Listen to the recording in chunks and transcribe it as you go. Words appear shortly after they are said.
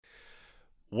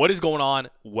What is going on?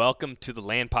 Welcome to the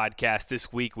Land Podcast.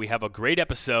 This week we have a great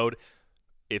episode.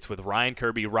 It's with Ryan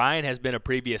Kirby. Ryan has been a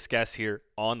previous guest here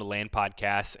on the Land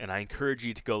Podcast, and I encourage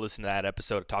you to go listen to that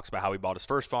episode. It talks about how he bought his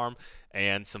first farm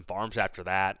and some farms after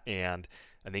that, and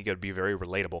I think it would be very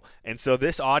relatable. And so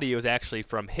this audio is actually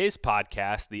from his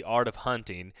podcast, The Art of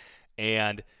Hunting,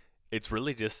 and it's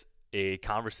really just a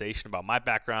conversation about my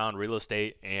background, real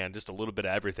estate, and just a little bit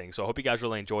of everything. So I hope you guys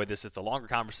really enjoyed this. It's a longer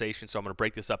conversation, so I'm going to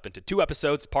break this up into 2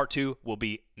 episodes. Part 2 will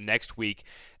be next week,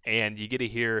 and you get to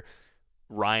hear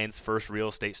Ryan's first real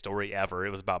estate story ever.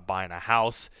 It was about buying a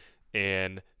house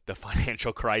in the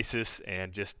financial crisis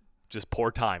and just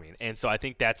poor timing. And so I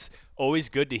think that's always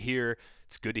good to hear.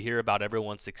 It's good to hear about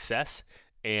everyone's success,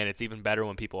 and it's even better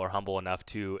when people are humble enough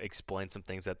to explain some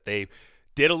things that they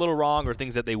did a little wrong or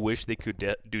things that they wish they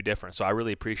could do different. So I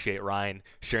really appreciate Ryan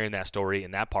sharing that story,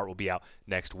 and that part will be out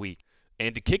next week.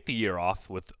 And to kick the year off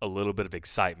with a little bit of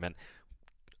excitement,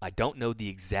 I don't know the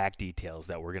exact details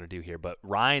that we're going to do here, but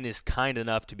Ryan is kind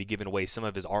enough to be giving away some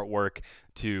of his artwork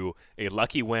to a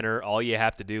lucky winner. All you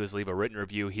have to do is leave a written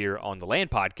review here on the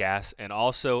Land Podcast and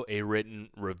also a written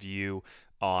review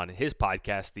on his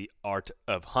podcast, The Art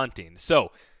of Hunting.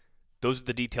 So those are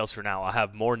the details for now. I'll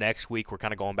have more next week. We're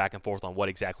kind of going back and forth on what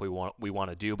exactly we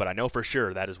want to do, but I know for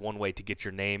sure that is one way to get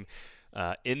your name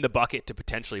in the bucket to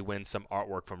potentially win some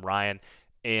artwork from Ryan.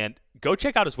 And go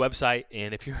check out his website,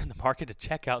 and if you're in the market to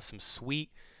check out some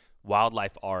sweet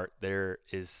wildlife art, there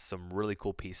is some really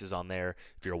cool pieces on there.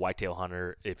 If you're a whitetail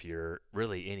hunter, if you're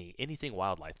really anything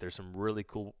wildlife, there's some really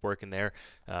cool work in there.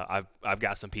 I've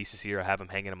got some pieces here. I have them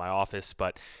hanging in my office,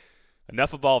 but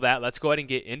enough of all that. Let's go ahead and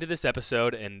get into this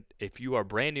episode. And if you are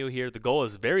brand new here, the goal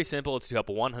is very simple. It's to help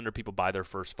 100 people buy their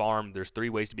first farm. There's 3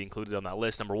 ways to be included on that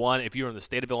list. Number 1, if you're in the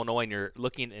state of Illinois and you're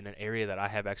looking in an area that I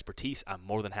have expertise, I'm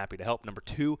more than happy to help. Number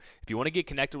 2, if you want to get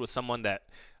connected with someone that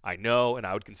I know and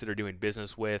I would consider doing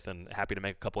business with, and happy to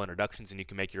make a couple introductions and you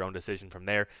can make your own decision from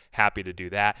there, happy to do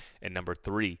that. And number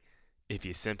 3, if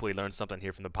you simply learn something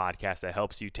here from the podcast that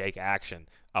helps you take action,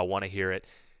 I want to hear it.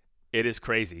 It is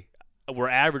crazy. We're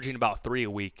averaging about 3 a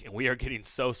week, and we are getting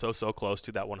so close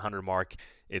to that 100 mark.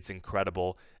 It's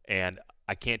incredible, and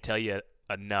I can't tell you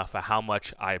enough of how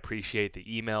much I appreciate the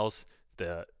emails,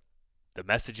 the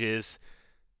messages,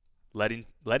 letting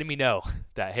me know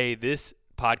that, hey, this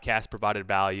podcast provided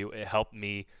value. It helped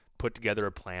me put together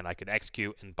a plan I could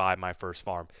execute and buy my first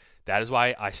farm. That is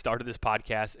why I started this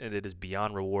podcast, and it is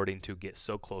beyond rewarding to get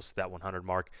so close to that 100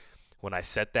 mark. When I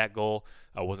set that goal,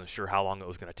 I wasn't sure how long it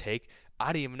was going to take.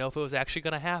 I didn't even know if it was actually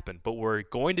going to happen, but we're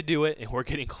going to do it, and we're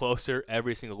getting closer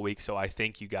every single week. So I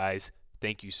thank you guys.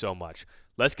 Thank you so much.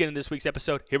 Let's get into this week's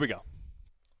episode. Here we go.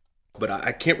 But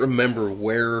I can't remember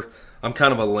where. I'm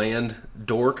kind of a land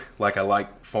dork, like I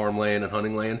like farmland and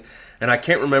hunting land, and I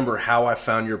can't remember how I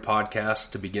found your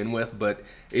podcast to begin with, but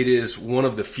it is one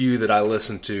of the few that I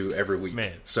listen to every week.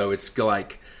 Man. So it's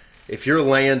like, if you're a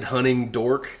land hunting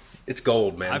dork, it's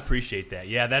gold, man. I appreciate that.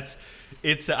 Yeah,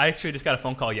 I actually just got a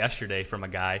phone call yesterday from a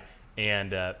guy,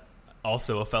 and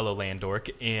also a fellow land dork,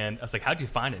 and I was like, how'd you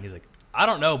find it? And he's like, I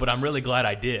don't know, but I'm really glad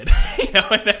I did.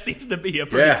 And that seems to be a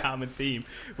pretty common theme,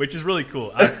 which is really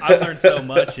cool. I've learned so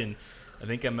much, and I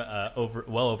think I'm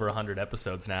well over 100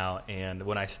 episodes now, and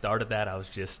when I started that, I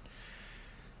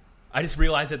just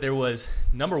realized that there was,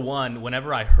 number one,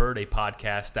 whenever I heard a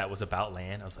podcast that was about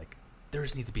land, I was like, there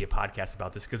just needs to be a podcast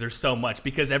about this, because there's so much,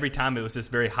 because every time it was this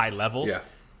very high level. Yeah.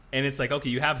 And it's like, okay,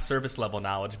 you have service level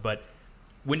knowledge, but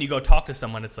when you go talk to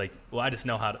someone, it's like, well, I just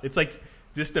know how to. It's like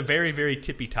just the very, very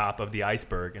tippy top of the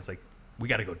iceberg. It's like, we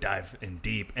got to go dive in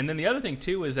deep. And then the other thing,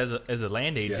 too, is as a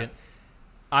land agent,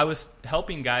 I was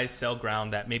helping guys sell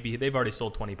ground that maybe they've already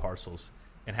sold 20 parcels,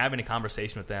 and having a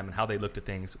conversation with them and how they looked at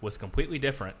things was completely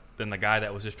different than the guy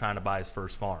that was just trying to buy his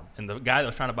first farm. And the guy that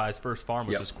was trying to buy his first farm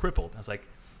was just crippled. I was like,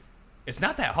 it's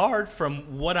not that hard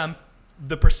from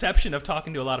the perception of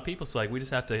talking to a lot of people. So like, we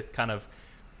just have to kind of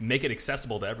make it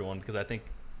accessible to everyone, because I think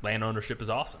land ownership is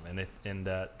awesome. And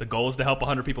the goal is to help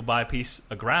 100 people buy a piece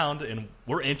of ground, and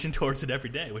we're inching towards it every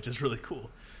day, which is really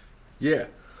cool. Yeah.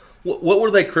 What were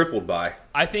they crippled by?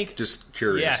 I think, just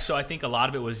curious. Yeah. So I think a lot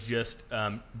of it was just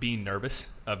being nervous,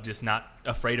 of just not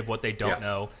afraid of what they don't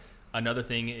know. Another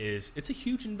thing is, it's a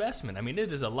huge investment. I mean,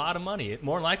 it is a lot of money.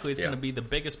 More likely, it's going to be the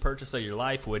biggest purchase of your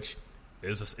life, which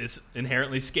is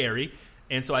inherently scary.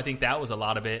 And so I think that was a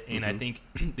lot of it. And I think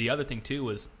the other thing, too,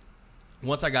 was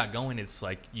once I got going, it's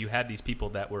like you had these people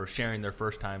that were sharing their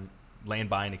first time land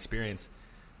buying experience.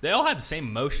 They all had the same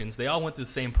emotions. They all went through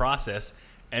the same process.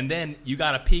 And then you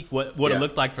got to peek what it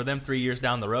looked like for them 3 years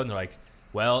down the road. And they're like,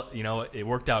 well, you know, it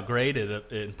worked out great.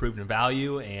 It improved in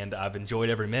value, and I've enjoyed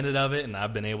every minute of it, and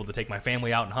I've been able to take my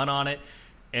family out and hunt on it.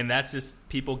 And that's just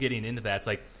people getting into that. It's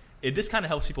like this kind of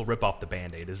helps people rip off the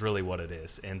Band-Aid is really what it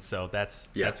is. And so that's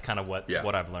kind of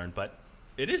what I've learned. But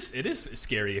it is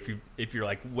scary if you're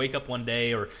like wake up one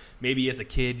day, or maybe as a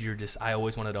kid I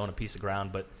always wanted to own a piece of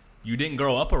ground, but you didn't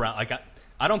grow up around like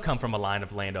I don't come from a line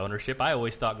of land ownership. I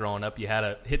always thought growing up you had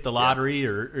to hit the lottery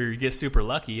or you get super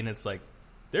lucky, and it's like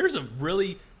there's a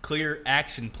really clear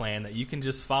action plan that you can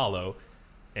just follow,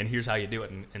 and here's how you do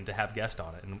it, and to have guests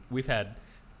on it. And we've had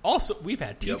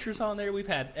teachers on there. We've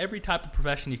had every type of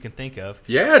profession you can think of.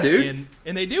 Yeah, dude.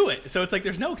 And they do it. So it's like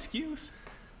there's no excuse.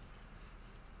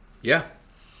 Yeah.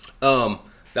 My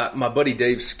buddy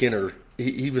Dave Skinner,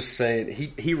 he was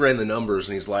saying, he ran the numbers,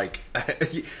 and he's like,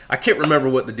 I can't remember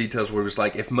what the details were. He was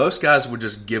like, if most guys would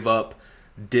just give up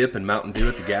dip and Mountain Dew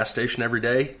at the gas station every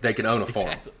day, they could own a farm.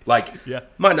 Exactly. Like, yeah.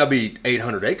 Might not be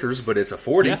 800 acres, but it's a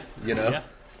 40, you know? Yeah.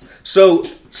 So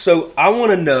I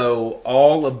want to know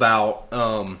all about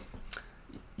how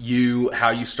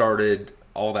you started,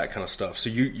 all that kind of stuff. So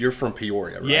you're from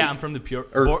Peoria, right? Yeah, I'm from the Peoria.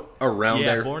 Around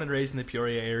there? Yeah, born and raised in the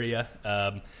Peoria area.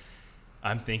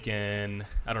 I'm thinking,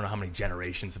 I don't know how many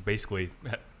generations, basically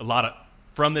a lot of,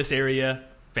 from this area,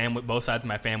 family, both sides of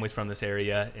my family's from this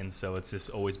area, and so it's just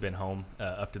always been home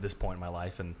up to this point in my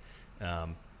life. And a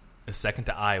second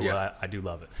to Iowa, I do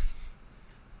love it.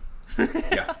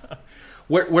 Yeah.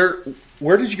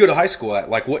 Where did you go to high school at?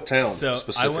 Like what town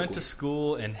specifically? I went to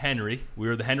school in Henry. We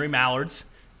were the Henry Mallards,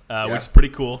 which is pretty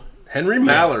cool. Henry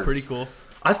Mallards. Yeah, pretty cool.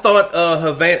 I thought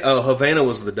Havana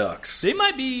was the Ducks. They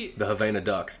might be the Havana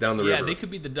Ducks down the river. Yeah, they could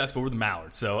be the Ducks, but we're the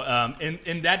Mallards. So,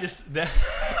 and that is that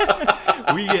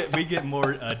we get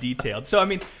more detailed. So, I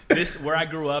mean, where I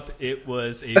grew up, it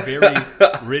was a very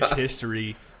rich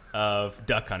history of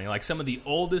duck hunting. Like some of the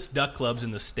oldest duck clubs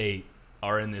in the state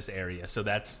are in this area, so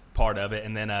that's part of it.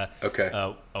 And then a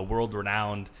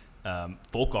world-renowned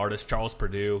folk artist, Charles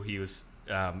Purdue, he was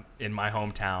in my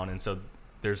hometown, and so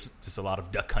there's just a lot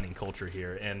of duck hunting culture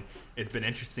here, and it's been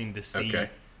interesting to see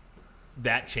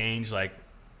that change. Like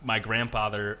my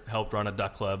grandfather helped run a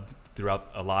duck club throughout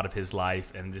a lot of his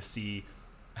life, and to see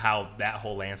how that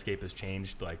whole landscape has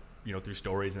changed, like, you know, through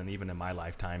stories and even in my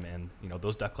lifetime. And, you know,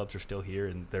 those duck clubs are still here,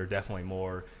 and they're definitely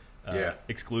more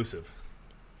exclusive.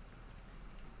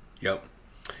 Yep.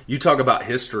 You talk about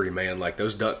history, man. Like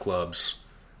those duck clubs,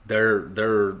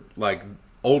 they're like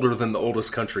older than the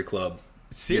oldest country club.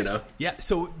 Seriously? You know? Yeah.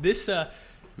 So this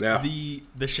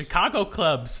the Chicago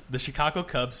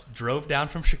Cubs drove down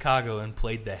from Chicago and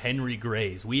played the Henry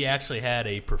Grays. We actually had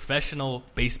a professional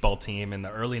baseball team in the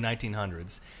early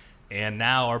 1900s. And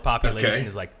now our population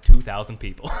is like 2,000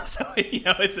 people. So, you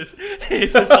know, it's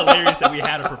just hilarious that we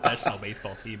had a professional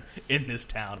baseball team in this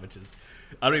town, which is,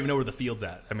 I don't even know where the field's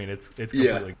at. I mean, it's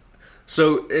completely.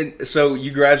 Yeah. So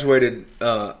you graduated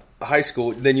high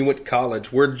school, then you went to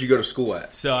college. Where did you go to school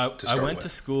at? So I went to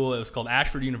school. It was called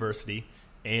Ashford University,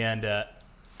 and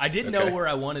I didn't know where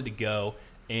I wanted to go.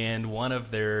 And one of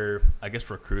their, I guess,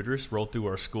 recruiters rolled through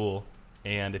our school,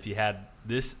 and if you had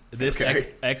this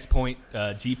X point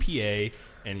GPA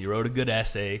and you wrote a good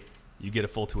essay, you get a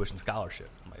full tuition scholarship.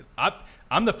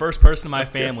 I'm the first person in my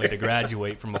family to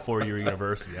graduate from a 4-year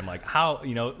university. I'm like, how,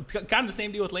 you know, it's kind of the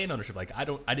same deal with land ownership. Like I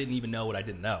didn't even know what I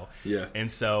didn't know. Yeah.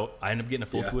 And so I ended up getting a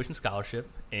full tuition scholarship,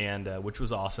 and which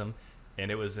was awesome.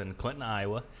 And it was in Clinton,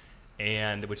 Iowa,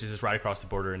 and which is just right across the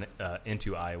border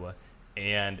into Iowa.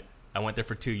 And I went there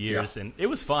for 2 years, and it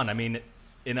was fun. I mean,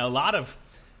 in a lot of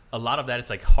that, it's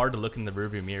like hard to look in the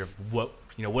rearview mirror of what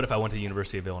if I went to the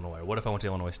University of Illinois, or what if I went to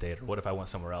Illinois State, or what if I went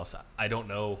somewhere else. I don't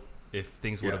know if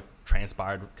things would have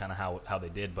transpired kind of how they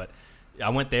did, but I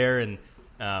went there, and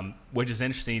which is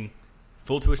interesting,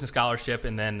 full tuition scholarship.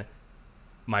 And then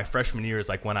my freshman year is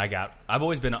like when I've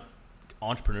always been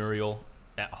entrepreneurial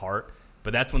at heart,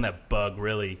 but that's when that bug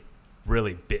really,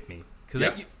 really bit me. Because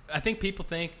I think people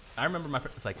think, I remember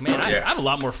it's like, man, I have a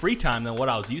lot more free time than what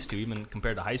I was used to, even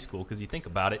compared to high school. Because you think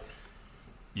about it,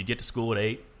 you get to school at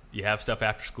 8, you have stuff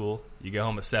after school, you go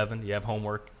home at 7, you have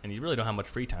homework, and you really don't have much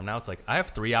free time. Now it's like I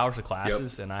have 3 hours of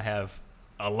classes, and I have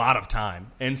a lot of time.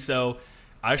 And so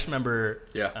I just remember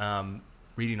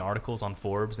reading articles on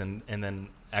Forbes, and then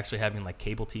actually having like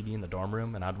cable TV in the dorm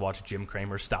room, and I'd watch Jim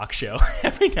Cramer's stock show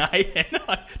every night. And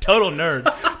total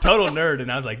nerd.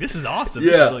 And I was like, this is awesome.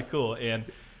 This is really cool. And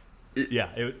it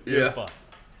was fun.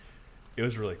 It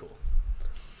was really cool.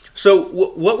 So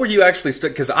what were you actually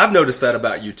studying? Because I've noticed that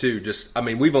about you too. Just, I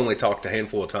mean, we've only talked a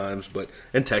handful of times,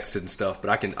 and texted and stuff. But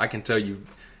I can tell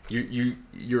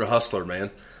you're a hustler,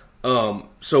 man.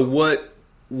 So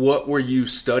what were you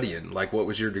studying? Like, what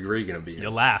was your degree going to be in?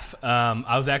 You'll laugh.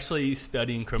 I was actually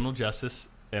studying criminal justice,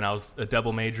 and I was a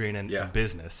double majoring in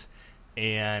business.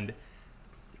 And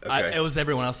Okay. It was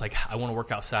everyone else like, I want to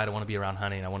work outside, I want to be around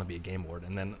hunting, I want to be a game warden.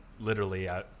 And then literally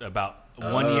about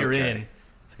 1 year in,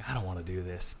 it's like, I don't want to do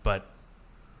this. But,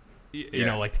 you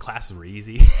know, like the classes were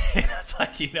easy. It's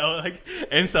like, you know, like,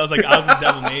 and so I was like, I was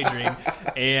double majoring.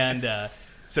 And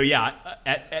so, yeah,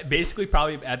 basically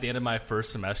probably at the end of my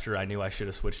first semester, I knew I should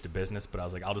have switched to business, but I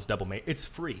was like, I'll just double major. It's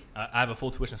free. I have a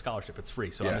full tuition scholarship. It's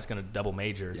free. So I'm just going to double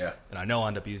major. Yeah. And I know I'll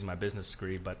end up using my business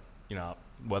degree, but, you know,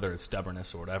 whether it's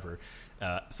stubbornness or whatever.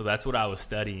 So that's what I was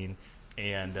studying.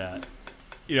 And,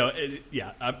 you know,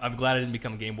 I'm glad I didn't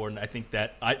become a game warden. I think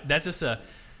that that's just a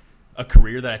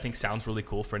career that I think sounds really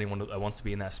cool for anyone that wants to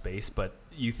be in that space. But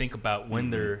you think about when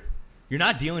you're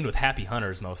not dealing with happy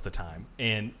hunters most of the time.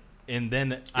 And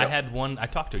then I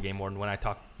talked to a game warden when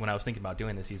I was thinking about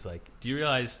doing this. He's like, do you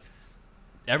realize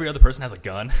every other person has a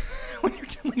gun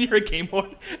when you're a game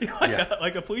warden?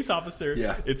 Like a police officer,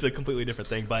 it's a completely different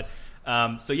thing. But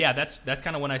so yeah, that's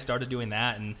kind of when I started doing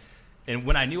that. And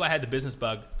when I knew I had the business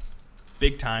bug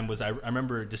big time was I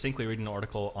remember distinctly reading an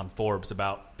article on Forbes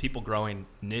about people growing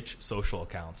niche social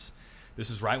accounts. This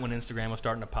was right when Instagram was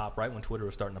starting to pop, right when Twitter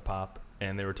was starting to pop,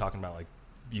 and they were talking about like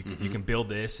you can build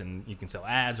this and you can sell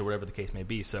ads or whatever the case may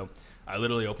be. So I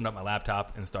literally opened up my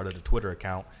laptop and started a Twitter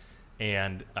account,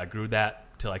 and I grew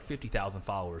that to like 50,000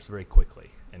 followers very quickly.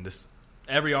 And just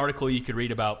every article you could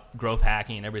read about growth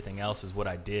hacking and everything else is what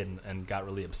I did, and got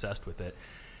really obsessed with it.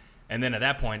 And then at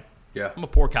that point, I'm a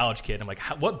poor college kid. I'm like,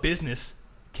 what business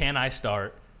can I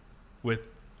start with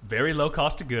very low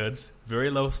cost of goods, very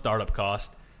low startup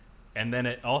cost? And then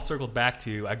it all circled back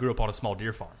to I grew up on a small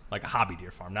deer farm, like a hobby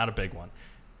deer farm, not a big one.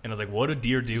 And I was like, what do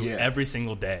deer do every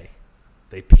single day?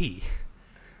 They pee.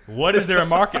 What is there a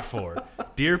market for?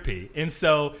 Deer pee. And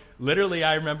so literally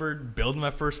I remember building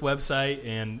my first website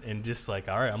and just like,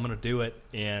 all right, I'm going to do it.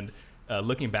 And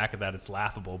looking back at that, it's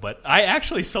laughable. But I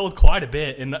actually sold quite a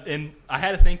bit. And I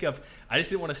had to think of, I just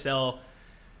didn't want to sell.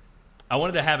 I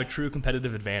wanted to have a true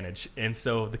competitive advantage. And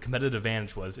so the competitive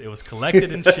advantage was it was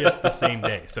collected and shipped the same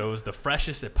day. So it was the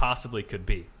freshest it possibly could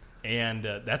be. And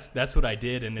that's what I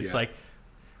did. And it's like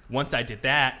once I did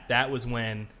that, that was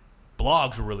when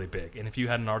blogs were really big. And if you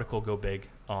had an article go big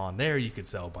on there, you could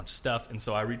sell a bunch of stuff. And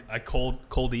so I cold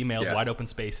emailed Wide Open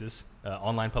Spaces,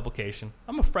 online publication.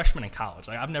 I'm a freshman in college.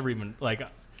 Like I've never even I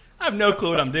have no clue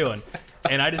what I'm doing.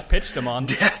 And I just pitched them on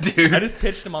I just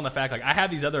pitched them on the fact like I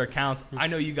have these other accounts. I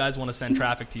know you guys want to send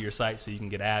traffic to your site so you can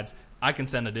get ads. I can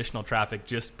send additional traffic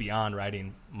just beyond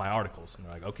writing my articles. And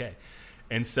they're like, okay.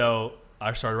 And so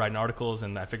I started writing articles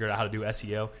and I figured out how to do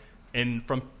SEO. And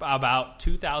from about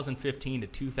 2015 to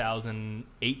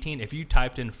 2018, if you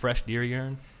typed in fresh deer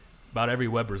urine, about every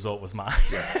web result was mine.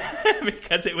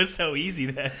 Because it was so easy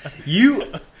then.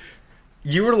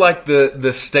 You were like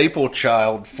the staple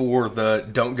child for the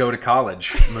don't go to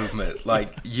college movement.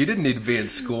 Like, you didn't need to be in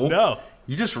school. No.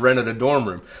 You just rented a dorm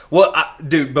room. Well,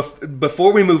 dude,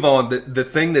 before we move on, the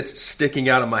thing that's sticking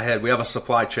out of my head, we have a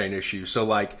supply chain issue. So,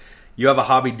 like, you have a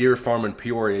hobby deer farm in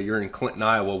Peoria. You're in Clinton,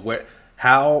 Iowa.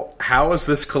 How is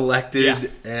this collected?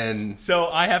 Yeah. And so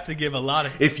I have to give a lot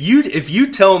of. If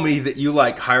you tell me that you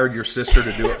like hired your sister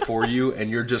to do it for you and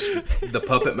you're just the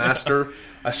puppet master,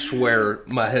 I swear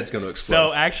my head's going to explode.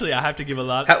 So actually, I have to give a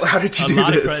lot. How did you do a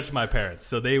lot this? of credit to my parents.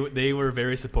 So they were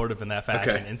very supportive in that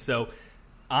fashion. Okay. And so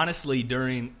honestly,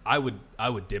 I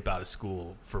would dip out of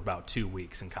school for about 2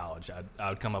 weeks in college. I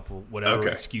would come up with whatever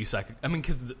excuse I could. I mean,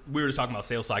 because we were just talking about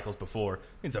sales cycles before.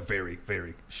 It's a very,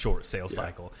 very short sales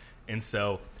cycle. And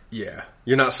so, you're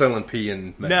not selling pee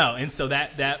in May. No, and so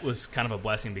that was kind of a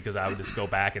blessing because I would just go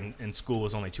back, and school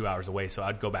was only 2 hours away, so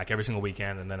I'd go back every single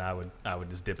weekend, and then I would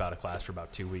just dip out of class for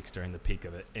about 2 weeks during the peak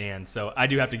of it. And so I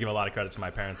do have to give a lot of credit to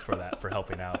my parents for that, for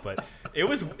helping out. But it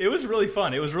was really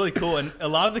fun. It was really cool, and a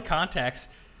lot of the contacts.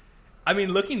 I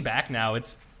mean, looking back now,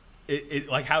 it's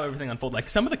like how everything unfolded. Like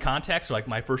some of the contacts are like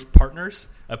my first partners.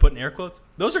 I put in air quotes.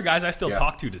 Those are guys I still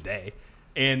talk to today.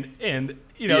 And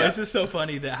you know, it's just so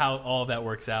funny that how all of that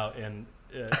works out, and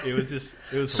it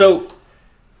was so.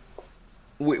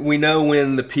 We know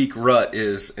when the peak rut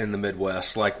is in the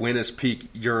Midwest. Like, when is peak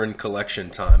urine collection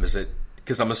time? Is it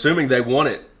because I'm assuming they want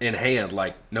it in hand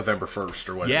like November 1st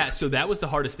or whatever? Yeah, so that was the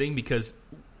hardest thing because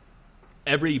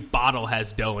every bottle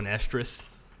has doe and estrus,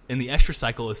 and the estrus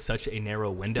cycle is such a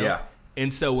narrow window. Yeah.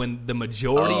 And so when the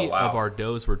majority of our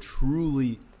does were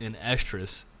truly in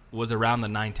estrus was around the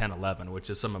 9, 10, 11, which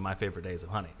is some of my favorite days of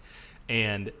hunting.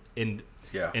 And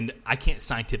I can't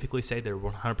scientifically say they're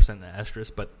 100% in the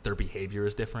estrus, but their behavior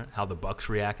is different. How the bucks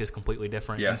react is completely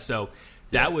different. Yeah. And so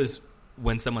that was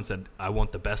when someone said, I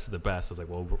want the best of the best. I was like,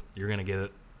 well, you're going to get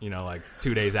it like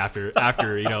 2 days after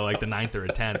like the 9th or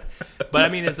 10th. But I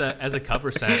mean, as a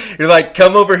cover scent, you're like,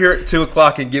 come over here at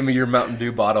 2:00 and give me your Mountain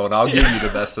Dew bottle, and I'll give you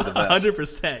the best of the best.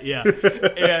 100%, yeah.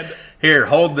 And here,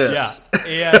 hold this.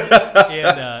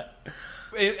 Yeah,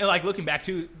 and like looking back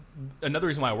to another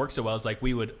reason why it worked so well is like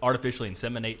we would artificially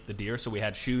inseminate the deer, so we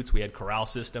had chutes, we had corral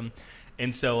system,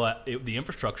 and so the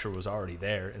infrastructure was already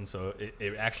there, and so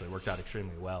it actually worked out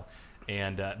extremely well.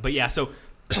 And but yeah, so.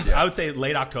 I would say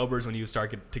late October is when you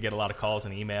start to get a lot of calls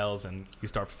and emails, and you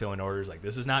start fulfilling orders. Like,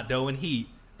 this is not doe and heat,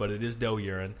 but it is doe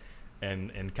urine,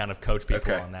 and kind of coach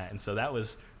people on that. And so that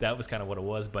was kind of what it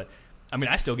was. But I mean,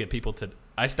 I still get people to.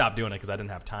 I stopped doing it because I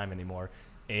didn't have time anymore,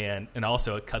 and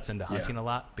also it cuts into hunting a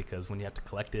lot because when you have to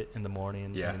collect it in the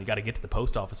morning, and you got to get to the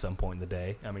post office some point in the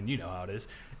day. I mean, you know how it is.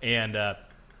 And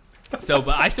but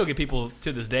I still get people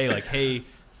to this day like, hey,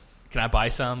 can I buy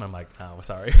some? I'm like, oh,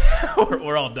 sorry.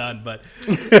 we're all done. But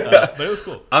it was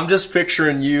cool. I'm just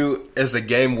picturing you as a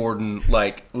game warden,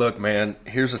 like, look, man,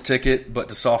 here's a ticket, but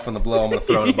to soften the blow, I'm going to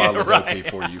throw in a bottle of dope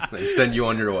for you and send you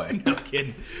on your way. No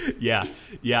kidding. Yeah.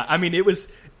 I mean, it was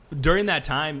during that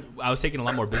time, I was taking a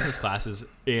lot more business classes,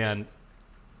 and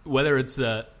whether it's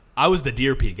I was the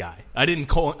deer pea guy. I didn't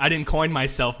coin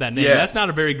myself that name. Yeah. That's not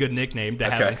a very good nickname to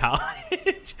have in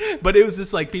college. But it was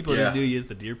just like people just knew you as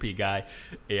the deer pea guy,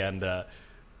 and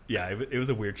it was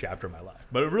a weird chapter of my life,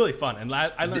 but it was really fun. And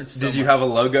I learned. Did you have a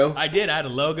logo? I did. I had a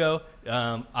logo.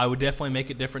 I would definitely make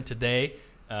it different today.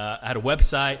 I had a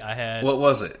website. I had. What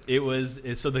was it? It was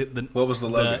What was the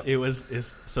logo?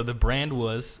 So the brand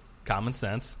was Common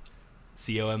Sense,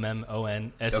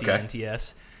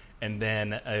 COMMONSENTS. And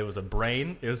then it was a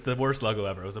brain. It was the worst logo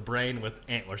ever. It was a brain with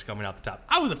antlers coming out the top.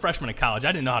 I was a freshman in college.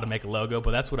 I didn't know how to make a logo, but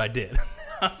that's what I did.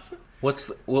 What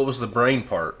was the brain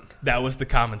part? That was the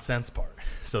common sense part.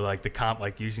 So like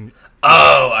using.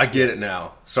 Oh, I get it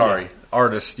now. Sorry,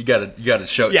 artist. You got to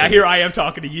show it. Yeah, to here me. I am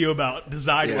talking to you about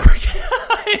design work.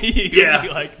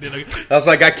 I was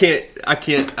like, I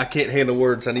can't handle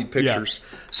words. I need pictures.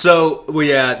 Yeah. So,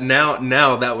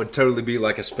 now that would totally be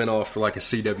like a spinoff for like a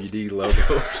CWD logo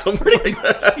or something like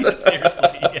that.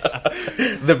 Seriously, yeah.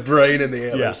 The brain and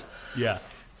the antlers. Yeah.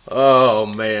 Oh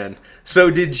man. So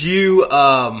did you?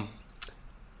 I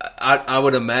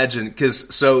would imagine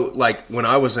because like when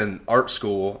I was in art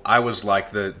school, I was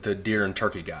like the deer and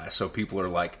turkey guy. So people are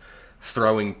like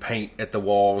throwing paint at the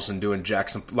walls and doing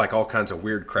Jackson, like all kinds of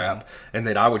weird crap, and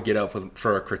then I would get up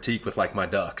for a critique with like my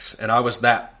ducks, and I was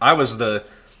probably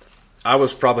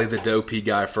the dopey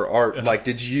guy for art. Like,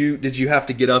 did you have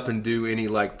to get up and do any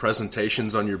like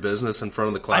presentations on your business in front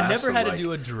of the class? I never had to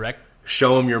do a direct.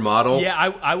 Show them your model. Yeah,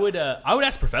 I would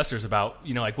ask professors about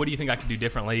like what do you think I could do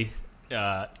differently.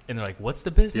 And they're like, "What's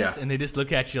the business?" And they just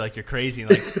look at you like you're crazy.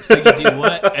 And like, so you do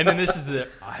what? And then this is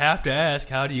I have to ask,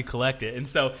 how do you collect it? And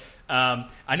so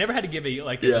I never had to give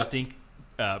a distinct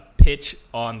pitch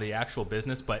on the actual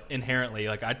business, but inherently,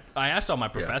 like I asked all my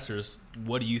professors,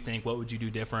 "What do you think? What would you do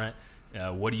different?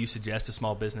 What do you suggest to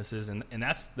small businesses?" And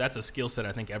that's a skill set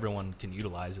I think everyone can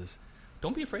utilize. Is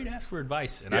don't be afraid to ask for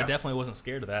advice. And I definitely wasn't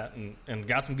scared of that, and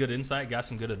got some good insight, got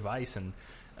some good advice, and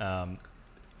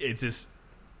it's just.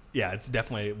 Yeah, it's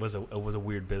definitely was a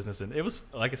weird business, and it was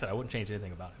like I said, I wouldn't change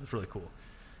anything about it. It was really cool.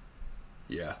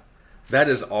 Yeah, that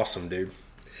is awesome, dude.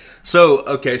 So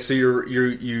okay, so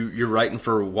you're writing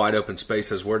for Wide Open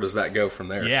Spaces. Where does that go from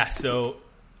there? Yeah, so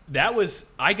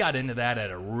I got into that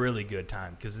at a really good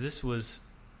time because this was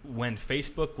when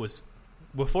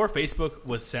before Facebook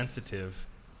was sensitive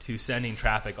to sending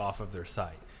traffic off of their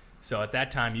site. So at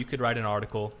that time, you could write an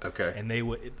article, and they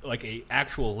would like a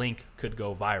actual link could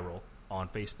go viral on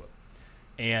Facebook.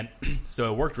 And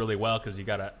so it worked really well because you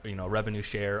got a revenue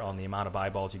share on the amount of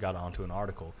eyeballs you got onto an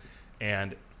article.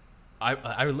 And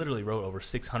I literally wrote over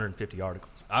 650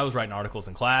 articles. I was writing articles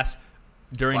in class.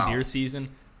 During deer season,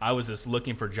 I was just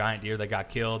looking for giant deer that got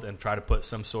killed and try to put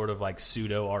some sort of like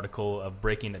pseudo article of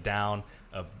breaking it down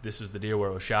of this is the deer where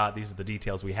it was shot, these are the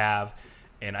details we have.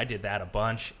 And I did that a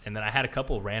bunch. And then I had a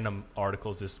couple of random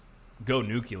articles just go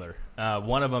nuclear.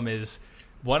 One of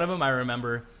them I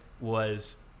remember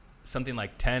was something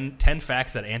like 10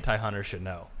 facts that anti-hunters should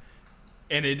know.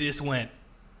 And it just went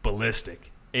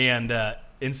ballistic. And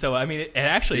so, I mean, it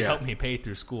actually helped me pay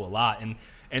through school a lot.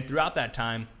 And throughout that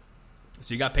time,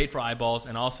 so you got paid for eyeballs,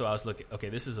 and also I was looking, okay,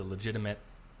 this is a legitimate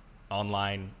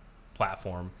online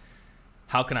platform.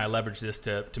 How can I leverage this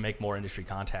to make more industry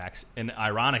contacts? And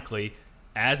ironically,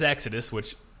 as Exodus,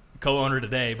 which co-owner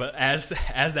today, but as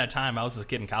that time, I was a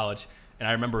kid in college, and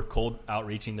I remember cold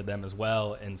outreaching to them as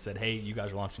well and said, hey, you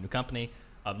guys are launching a new company.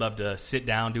 I'd love to sit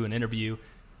down, do an interview,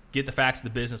 get the facts of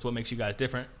the business, what makes you guys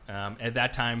different. At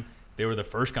that time, they were the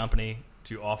first company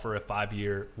to offer a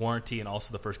 5-year warranty, and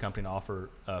also the first company to offer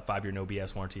a 5-year no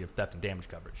BS warranty of theft and damage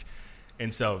coverage.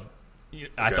 And so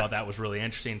I thought that was really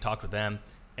interesting. Talked with them,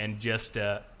 and just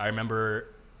I remember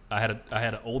I had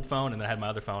an old phone, and then I had my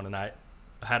other phone, and I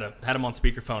had them on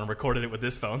speakerphone and recorded it with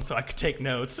this phone so I could take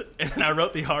notes. And then I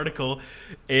wrote the article,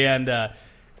 and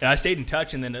I stayed in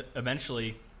touch. And then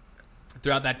eventually,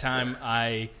 throughout that time,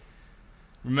 I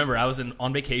remember I was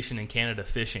on vacation in Canada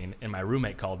fishing, and my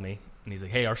roommate called me. And he's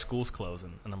like, hey, our school's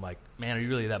closing. And I'm like, man, are you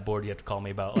really that bored you have to call me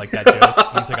about like that joke?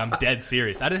 And he's like, I'm dead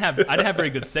serious. I didn't have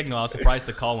very good signal. I was surprised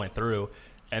the call went through.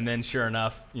 And then sure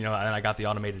enough, and I got the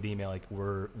automated email like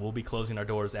we'll be closing our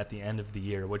doors at the end of the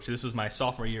year, which this was my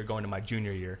sophomore year going to my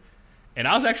junior year. And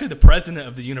I was actually the president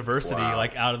of the university,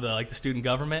 like out of the student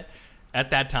government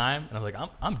at that time. And I was like,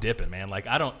 I'm dipping, man. Like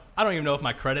I don't even know if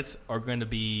my credits are going to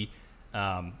be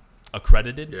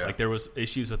accredited. Yeah. Like there was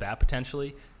issues with that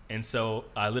potentially. And so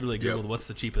I literally Googled what's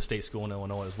the cheapest state school in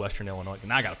Illinois. It was Western Illinois. And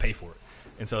now I got to pay for it.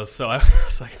 And so I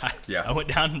was like, I went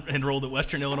down and enrolled at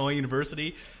Western Illinois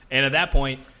University. And at that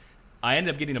point, I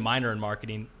ended up getting a minor in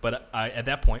marketing. But at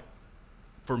that point,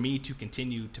 for me to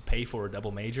continue to pay for a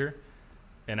double major,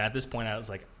 and at this point I was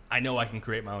like, I know I can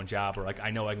create my own job, or like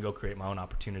I know I can go create my own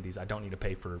opportunities. I don't need to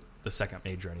pay for the second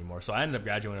major anymore. So I ended up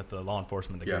graduating with the law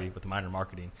enforcement degree with a minor in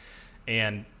marketing.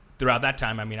 And throughout that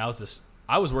time, I mean, I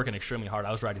was working extremely hard.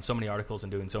 I was writing so many articles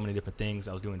and doing so many different things.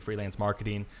 I was doing freelance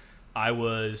marketing. I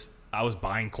was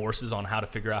buying courses on how to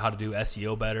figure out how to do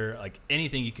SEO better, like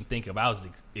anything you can think of. I was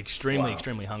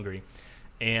extremely hungry.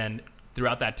 And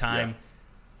throughout that time,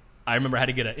 I remember I had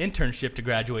to get an internship to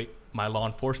graduate my law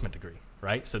enforcement degree,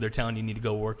 right? So they're telling you need to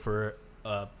go work for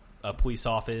a police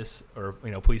office or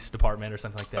police department or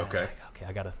something like that. Okay. Like, okay,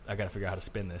 I gotta figure out how to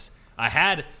spin this.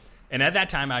 And at that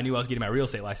time, I knew I was getting my real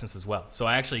estate license as well. So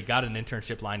I actually got an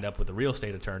internship lined up with a real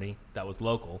estate attorney that was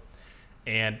local.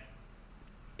 And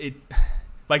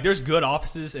there's good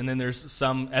offices, and then there's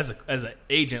some, as an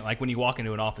agent, like when you walk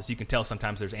into an office, you can tell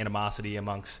sometimes there's animosity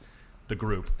amongst the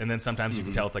group. And then sometimes you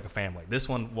can tell it's like a family. This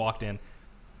one walked in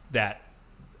that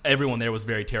everyone there was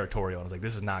very territorial. And I was like,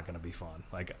 this is not going to be fun.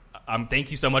 Like, thank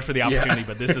you so much for the opportunity,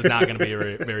 but this is not going to be a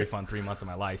very, very fun 3 months of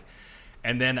my life.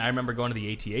 And then I remember going to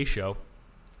the ATA show.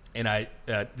 And I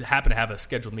happened to have a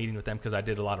scheduled meeting with them because I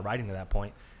did a lot of writing at that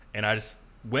point. And I just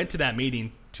went to that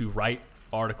meeting to write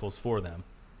articles for them.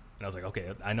 And I was like,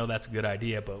 okay, I know that's a good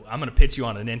idea, but I'm going to pitch you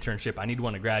on an internship. I need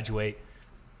one to graduate.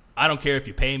 I don't care if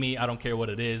you pay me. I don't care what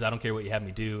it is. I don't care what you have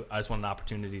me do. I just want an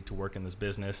opportunity to work in this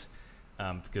business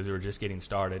because we were just getting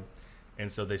started. And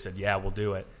so they said, yeah, we'll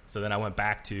do it. So then I went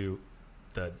back to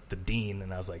the dean,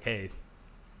 and I was like, hey,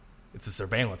 it's a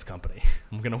surveillance company.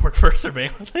 I'm going to work for a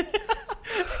surveillance.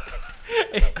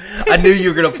 I knew you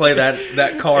were going to play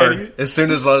that card as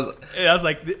soon as I was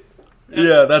like,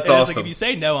 yeah, that's awesome. Like, if you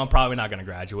say no, I'm probably not going to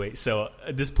graduate. So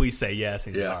just please say yes.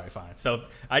 And he's like, all right, fine. So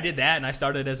I did that, and I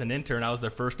started as an intern. I was their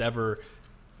first ever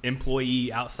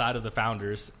employee outside of the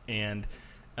founders. And,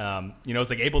 it's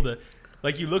like able to,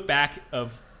 like, you look back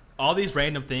of all these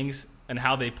random things and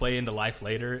how they play into life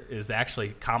later is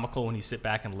actually comical when you sit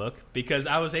back and look, because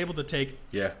I was able to take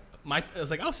I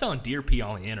was selling deer pee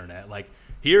on the internet. Like,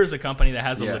 here's a company that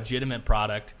has a legitimate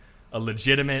product, a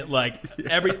legitimate, like,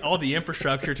 all the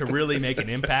infrastructure to really make an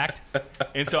impact.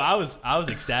 And so I was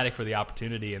ecstatic for the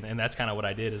opportunity, and that's kind of what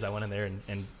I did. Is I went in there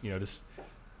and just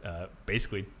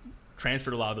basically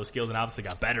transferred a lot of those skills, and obviously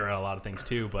got better at a lot of things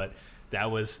too. But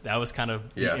that was kind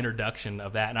of the introduction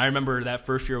of that. And I remember that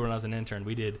first year when I was an intern,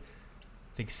 we did,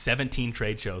 I think, 17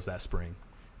 trade shows that spring,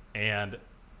 and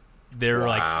there were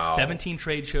like 17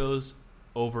 trade shows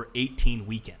over 18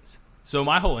 weekends. So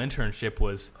my whole internship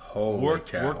was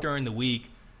work during the week,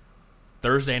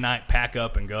 Thursday night, pack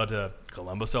up and go to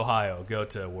Columbus, Ohio, go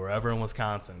to wherever in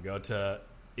Wisconsin, go to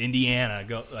Indiana,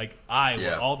 go like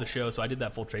Iowa, all the shows. So I did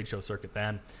that full trade show circuit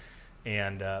then,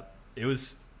 and it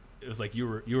was like you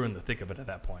were in the thick of it at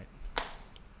that point.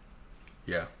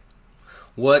 Yeah.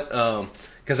 What?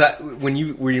 Because when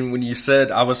you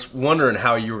said, I was wondering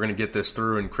how you were going to get this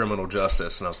through in criminal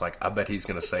justice, and I was like, I bet he's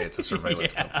going to say it's a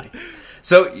surveillance company.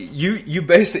 So you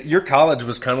basically, your college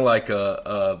was kind of like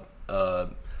a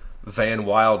Van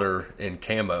Wilder in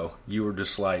Camo. You were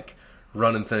just like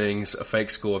running things, a fake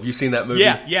school. Have you seen that movie?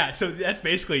 Yeah. So that's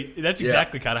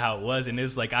exactly kind of how it was. And it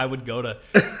was like I would go to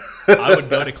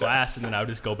class, and then I would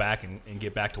just go back and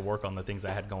get back to work on the things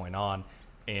I had going on.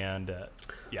 And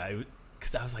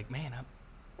because I was like, man,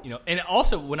 and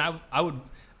also when I would,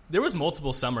 there was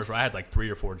multiple summers where I had like 3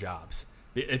 or 4 jobs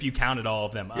if you counted all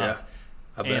of them up.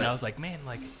 I was like, man,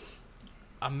 like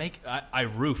I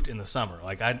roofed in the summer.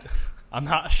 Like I'm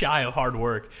not shy of hard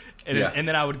work. And, Yeah. and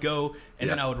then I would go, and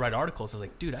then Yeah. I would write articles. I was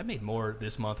like, dude, I made more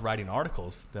this month writing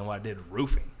articles than what I did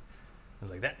roofing. I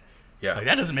was like, that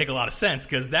doesn't make a lot of sense,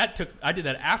 because I did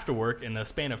that after work in a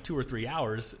span of 2 or 3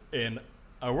 hours, and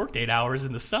I worked 8 hours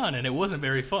in the sun, and it wasn't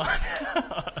very fun.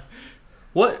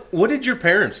 What did your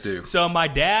parents do? So my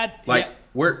dad,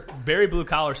 where very blue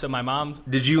collar. So my mom.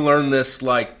 did you learn this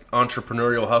like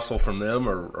entrepreneurial hustle from them,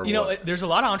 or You know, what? there's a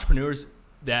lot of entrepreneurs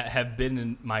that have been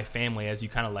in my family, as you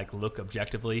kind of like look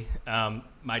objectively.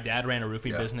 My dad ran a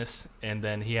roofing business, and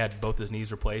then he had both his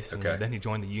knees replaced, and then he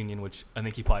joined the union, which I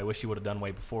think he probably wished he would have done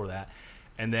way before that.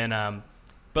 And then,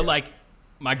 like,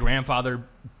 my grandfather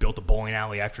built a bowling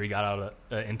alley after he got out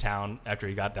of in town, after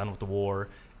he got done with the war.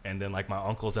 And then, like, my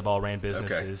uncles have all ran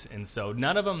businesses. And so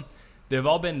none of them, they've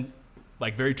all been,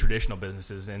 like, very traditional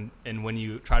businesses. And when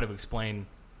you try to explain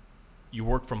you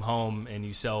work from home and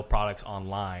you sell products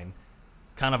online,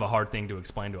 kind of a hard thing to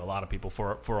explain to a lot of people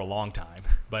for a long time.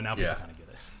 But now people kind of get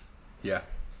it. Yeah.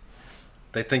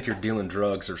 They think you're dealing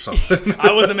drugs or something.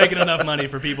 I wasn't making enough money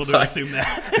for people to assume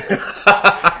that.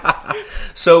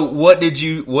 So what did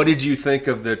you think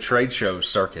of the trade show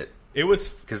circuit? It was,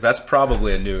 because that's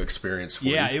probably a new experience for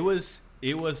you. Yeah, it was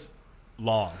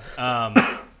long.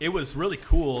 It was really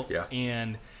cool. Yeah.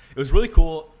 And it was really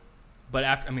cool. But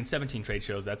 17 trade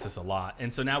shows, that's just a lot.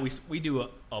 And so now we do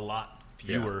a lot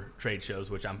fewer trade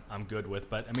shows, which I'm good with.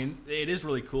 But I mean, it is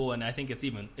really cool, and I think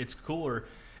it's cooler.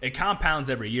 It compounds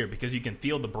every year because you can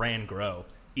feel the brand grow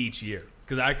each year.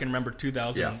 Because I can remember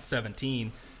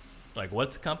 2017. Like,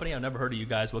 what's the company? I've never heard of you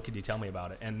guys. What could you tell me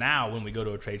about it? And now when we go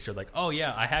to a trade show, like, oh,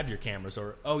 yeah, I have your cameras.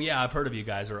 Or, oh, yeah, I've heard of you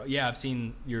guys. Or, yeah, I've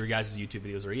seen your guys' YouTube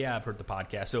videos. Or, yeah, I've heard the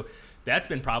podcast. So that's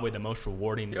been probably the most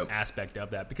rewarding aspect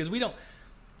of that. Because we don't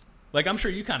 – like, I'm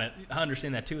sure you kind of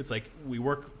understand that too. It's like we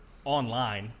work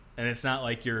online, and it's not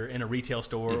like you're in a retail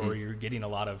store or you're getting a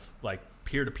lot of, like,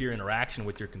 peer-to-peer interaction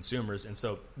with your consumers. And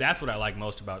so that's what I like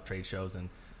most about trade shows. And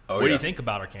what do you think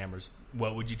about our cameras?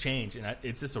 What would you change? And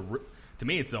it's just to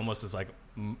me, it's almost as like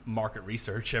market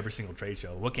research every single trade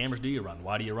show. What cameras do you run?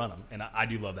 Why do you run them? And I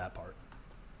do love that part.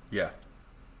 Yeah.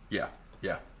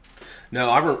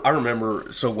 No, I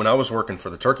remember. So when I was working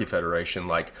for the Turkey Federation,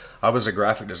 like I was a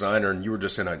graphic designer, and you were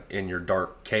just in your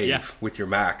dark cave with your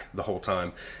Mac the whole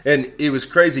time, and it was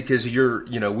crazy because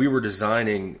we were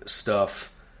designing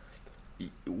stuff.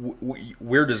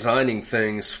 We're designing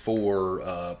things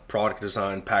for product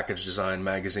design, package design,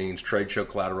 magazines, trade show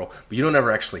collateral, but you don't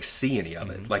ever actually see any of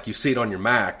it. Like you see it on your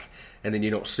Mac, and then you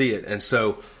don't see it. And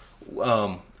so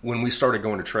when we started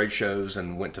going to trade shows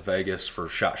and went to Vegas for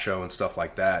SHOT Show and stuff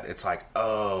like that, it's like,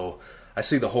 oh, I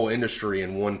see the whole industry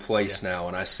in one place now,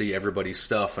 and I see everybody's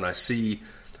stuff, and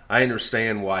I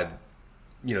understand why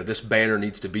this banner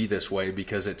needs to be this way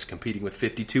because it's competing with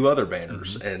 52 other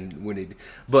banners, and we need.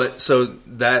 But so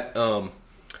that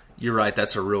you're right.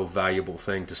 That's a real valuable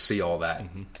thing to see all that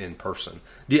in person.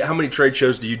 How many trade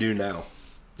shows do you do now?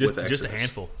 Just a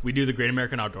handful. We do the Great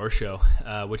American Outdoor Show,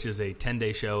 which is a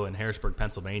 10-day show in Harrisburg,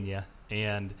 Pennsylvania,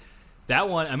 and that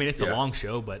one. I mean, it's a long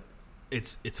show, but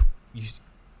this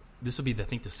will be I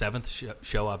think the 7th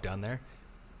show I've done there.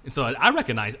 And so I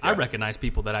recognize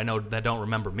people that I know that don't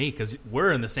remember me because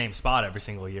we're in the same spot every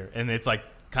single year, and it's like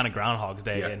kind of Groundhog's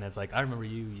Day, and it's like I remember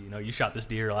you. You shot this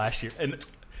deer last year, and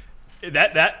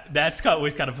that's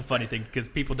always kind of a funny thing because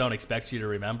people don't expect you to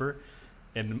remember,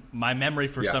 and my memory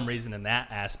for some reason in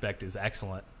that aspect is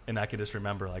excellent, and I can just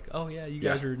remember like, oh yeah, you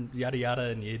guys are yada yada,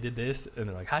 and you did this, and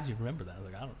they're like, how'd you remember that? I was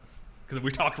like, I don't know, because we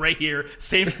talked right here,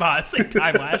 same spot, same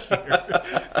time last year.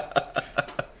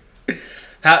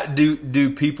 How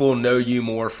do people know you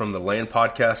more from the Land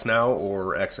podcast now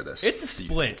or Exodus? It's a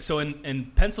split. So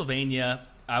in Pennsylvania,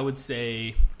 I would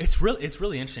say it's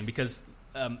really interesting because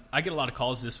I get a lot of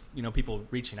calls, just people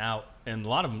reaching out, and a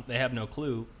lot of them they have no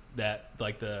clue that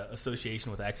like the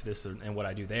association with Exodus and what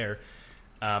I do there.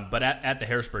 But at the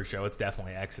Harrisburg show, it's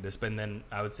definitely Exodus. But then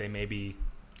I would say maybe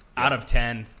out of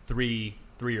 10, three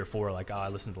or four, like, oh, I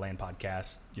listen to the Land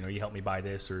podcast. You helped me buy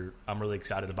this, or I'm really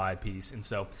excited to buy a piece, and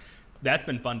so. That's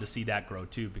been fun to see that grow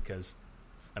too because,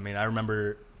 I mean, I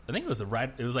remember I think it was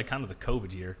like kind of the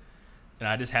COVID year, and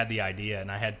I just had the idea,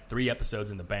 and I had 3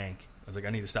 episodes in the bank. I was like, I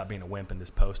need to stop being a wimp and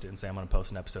just post it and say I'm going to post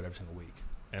an episode every single week,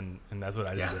 and that's what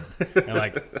I just did.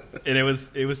 And it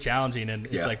was challenging, and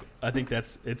it's like I think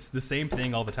it's the same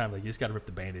thing all the time. Like you just got to rip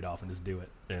the Band-Aid off and just do it,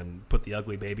 and put the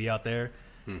ugly baby out there,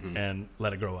 and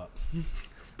let it grow up.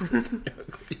 Put the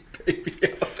ugly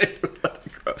baby out there.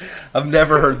 I've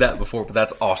never heard that before, but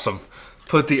that's awesome.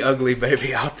 Put the ugly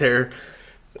baby out there.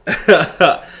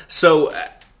 So,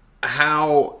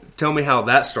 tell me how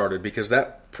that started, because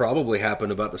that probably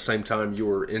happened about the same time you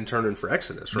were interning for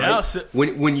Exodus, right? No, so,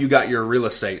 when you got your real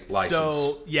estate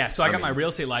license. So I got my real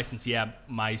estate license,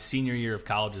 my senior year of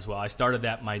college as well. I started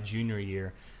that my junior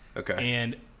year. Okay.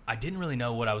 And I didn't really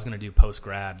know what I was going to do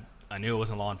post-grad. I knew it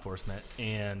wasn't law enforcement.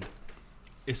 And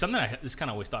it's something I just kind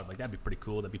of always thought, like, that'd be pretty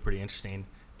cool. That'd be pretty interesting.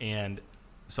 And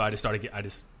so I just all right, I'm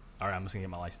just going to get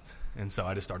my license. And so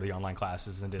I just started the online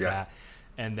classes and did that.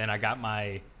 And then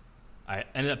I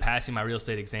ended up passing my real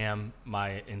estate exam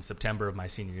in September of my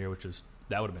senior year,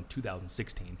 that would have been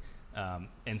 2016.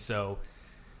 And so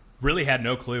really had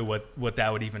no clue what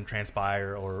that would even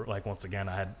transpire, or like, once again,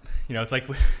 I had, it's like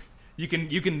you can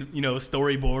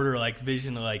storyboard or like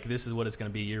vision, like this is what it's going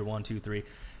to be year 1, 2, 3.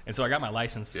 And so I got my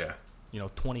license,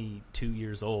 22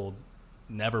 years old,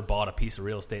 never bought a piece of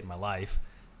real estate in my life.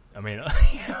 I mean,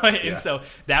 and so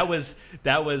that was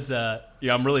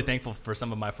I'm really thankful for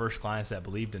some of my first clients that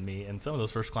believed in me, and some of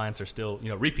those first clients are still,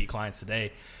 repeat clients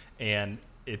today. And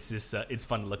it's just, it's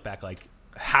fun to look back, like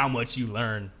how much you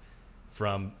learn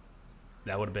from,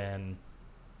 that would have been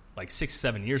like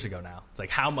 6-7 years ago now. It's like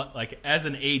how much, like as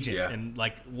an agent and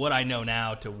like what I know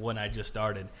now to when I just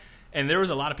started. And there was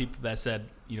a lot of people that said,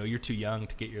 you're too young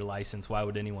to get your license. Why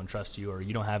would anyone trust you? Or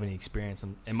you don't have any experience.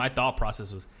 And my thought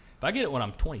process was, if I get it when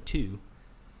I'm 22,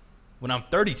 when I'm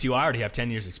 32, I already have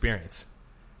 10 years experience.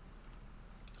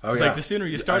 It's like the sooner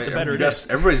you start, the better it is.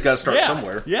 Everybody's got to start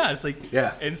somewhere. Yeah, it's like,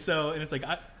 and it's like,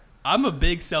 I'm a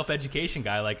big self-education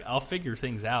guy. Like, I'll figure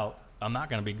things out. I'm not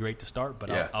going to be great to start,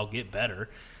 but I'll get better.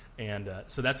 And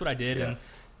so that's what I did. Yeah.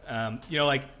 And,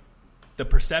 like the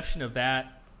perception of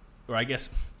that, or I guess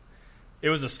it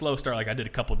was a slow start. Like I did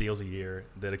a couple deals a year,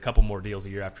 did a couple more deals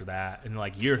a year after that. And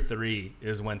like year 3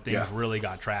 is when things really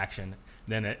got traction.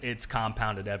 Then it's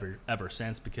compounded ever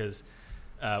since, because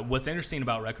what's interesting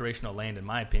about recreational land, in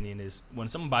my opinion, is when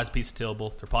someone buys a piece of tillable,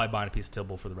 they're probably buying a piece of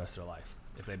tillable for the rest of their life.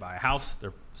 If they buy a house,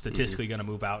 they're statistically going to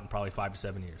move out in probably 5 to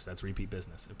 7 years. That's repeat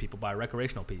business. If people buy a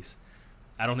recreational piece,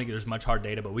 I don't think there's much hard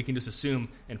data, but we can just assume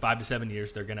in 5 to 7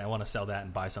 years they're going to want to sell that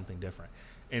and buy something different.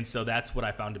 And so that's what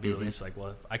I found to be really interesting. Like,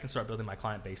 well, if I can start building my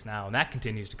client base now, and that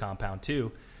continues to compound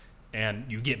too, and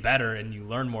you get better and you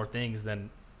learn more things, then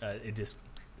I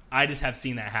just have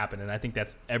seen that happen. And I think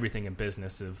that's everything in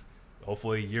business. Of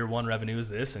hopefully year 1 revenue is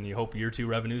this, and you hope year 2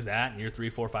 revenue is that, and year 3,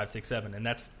 4, 5, 6, 7. And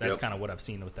that's kind of what I've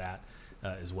seen with that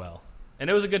as well. And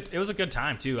it was a good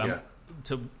time too.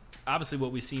 Obviously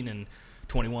what we've seen in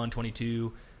 21,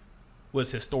 22 was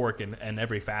historic in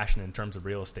every fashion in terms of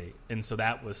real estate. And so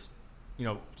that was,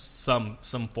 some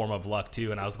form of luck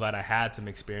too. And I was glad I had some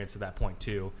experience at that point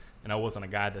too. And I wasn't a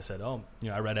guy that said,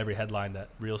 I read every headline that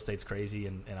real estate's crazy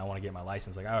and I want to get my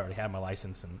license. Like, I already had my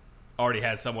license and already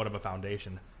had somewhat of a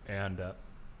foundation. And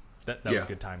that was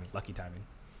good timing, lucky timing.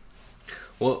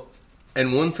 Well,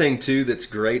 and one thing too that's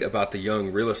great about the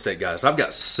young real estate guys, I've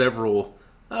got several,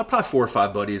 probably 4 or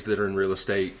 5 buddies that are in real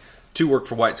estate. 2 work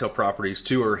for Whitetail Properties,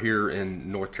 2 are here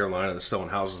in North Carolina that's selling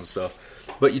houses and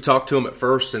stuff. But you talk to them at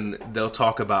first, and they'll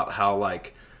talk about how,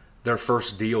 like, their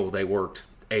first deal they worked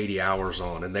 80 hours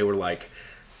on, and they were, like,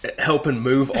 helping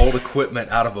move old equipment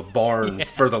out of a barn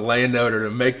for the landowner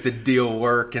to make the deal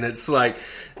work. And it's like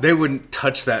they wouldn't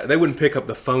touch that. They wouldn't pick up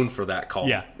the phone for that call.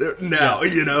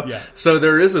 So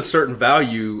there is a certain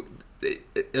value.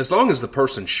 As long as the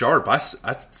person's sharp, I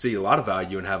see a lot of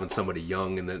value in having somebody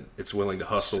young and that it's willing to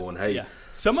hustle. And hey,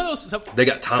 some of those they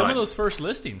got time. Some of those first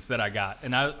listings that I got,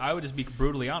 and I would just be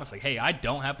brutally honest, like, hey, I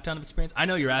don't have a ton of experience. I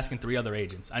know you're asking 3 other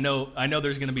agents. I know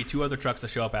there's going to be 2 other trucks that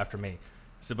show up after me.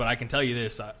 So, but I can tell you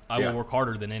this: I will work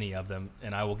harder than any of them,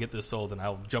 and I will get this sold, and I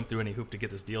will jump through any hoop to get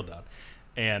this deal done.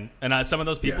 And some of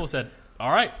those people said,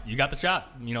 "All right, you got the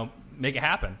shot. Make it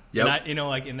happen." Yep. And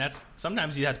and that's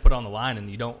sometimes you have to put it on the line, and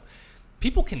you don't.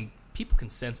 People can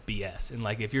sense BS, and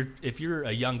like if you're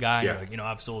a young guy, and you're like,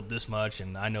 I've sold this much,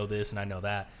 and I know this, and I know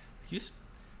that.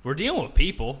 We're dealing with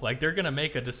people; like they're going to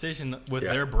make a decision with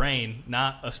their brain,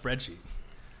 not a spreadsheet.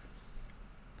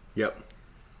 Yep.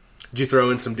 Did you throw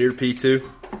in some deer pee too?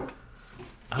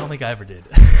 I don't think I ever did.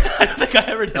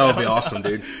 That would be awesome,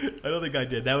 dude. I don't think I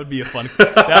did. That would be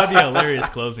that would be a hilarious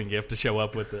closing gift to show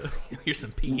up with here's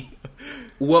some pee.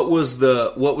 What was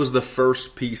the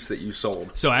first piece that you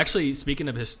sold? So actually, speaking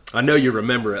of I know you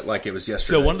remember it like it was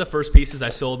yesterday. So one of the first pieces I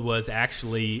sold was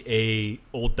actually a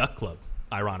old duck club.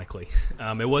 Ironically,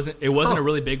 it wasn't a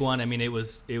really big one. I mean, it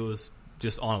was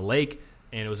just on a lake.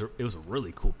 And it was a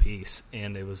really cool piece,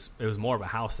 and it was more of a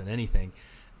house than anything.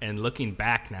 And looking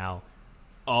back now,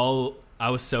 I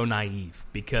was so naive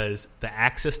because the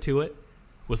access to it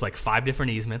was like 5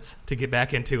 different easements to get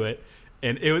back into it,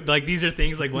 and it like these are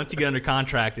things like once you get under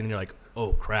contract and you're like,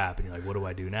 oh crap, and you're like, what do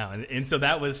I do now? And so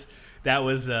that was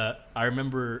I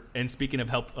remember. And speaking of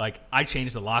help, like I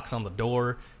changed the locks on the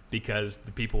door because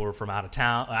the people were from out of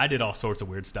town. I did all sorts of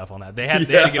weird stuff on that. They had to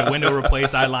get a window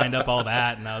replaced. I lined up all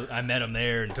that, and I met them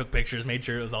there and took pictures, made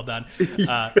sure it was all done.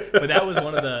 But that was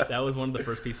one of the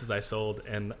first pieces I sold,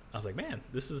 and I was like, man,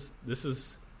 this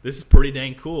is pretty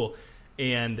dang cool.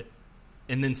 And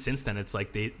then since then, it's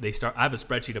like they start. I have a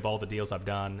spreadsheet of all the deals I've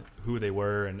done, who they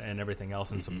were, and everything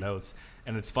else, and some notes.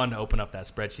 And it's fun to open up that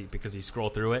spreadsheet because you scroll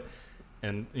through it,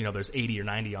 and there's 80 or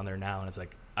 90 on there now, and it's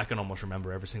like I can almost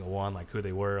remember every single one, like who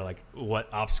they were, like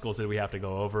what obstacles did we have to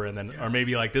go over, and then or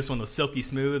maybe like this one was silky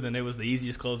smooth, and it was the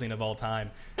easiest closing of all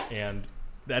time. And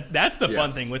that's the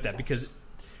fun thing with that, because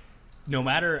no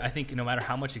matter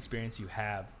how much experience you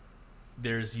have,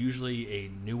 there's usually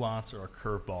a nuance or a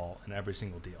curveball in every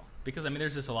single deal. Because, I mean,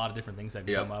 there's just a lot of different things that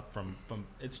can come up from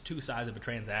it's two sides of a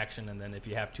transaction, and then if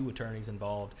you have two attorneys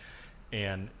involved,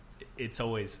 and it's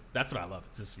always, that's what I love.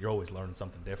 It's just, you're always learning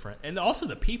something different. And also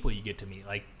the people you get to meet,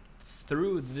 like,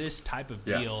 through this type of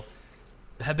deal,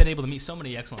 have been able to meet so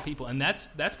many excellent people. And that's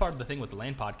part of the thing with the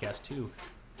Land Podcast, too.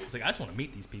 It's like, I just want to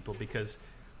meet these people, because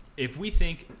if we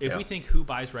think who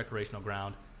buys recreational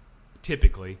ground,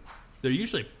 typically, they're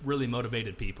usually really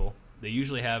motivated people. They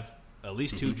usually have at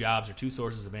least two jobs or two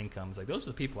sources of income. It's like, those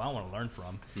are the people I want to learn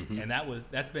from. And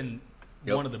that's been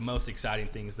one of the most exciting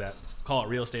things that, call it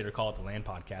real estate or call it the Land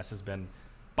Podcast, has been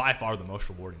by far the most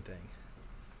rewarding thing.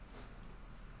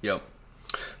 Yep.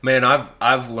 Man,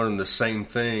 I've learned the same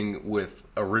thing with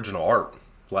original art.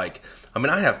 Like, I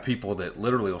mean, I have people that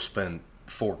literally will spend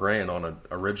 $4,000 on an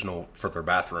original for their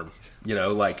bathroom.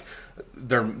 Like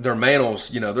their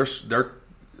manels, they're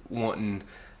wanting,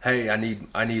 hey, I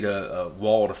need a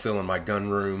wall to fill in my gun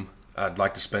room. I'd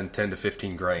like to spend $10,000 to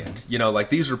 $15,000. Like,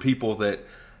 these are people that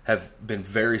have been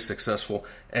very successful.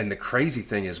 And the crazy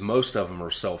thing is, most of them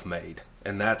are self-made,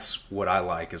 and that's what I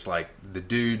like. Is like the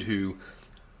dude who,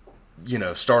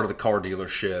 started the car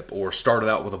dealership or started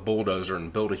out with a bulldozer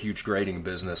and built a huge grading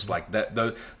business. Like that.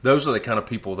 Those are the kind of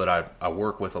people that I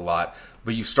work with a lot.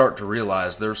 But you start to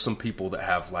realize there's some people that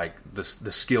have like the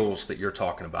skills that you're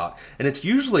talking about, and it's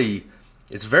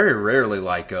very rarely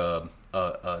like a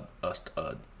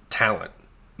talent.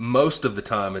 Most of the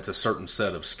time, it's a certain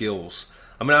set of skills.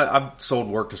 I mean, I've sold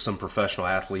work to some professional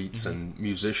athletes and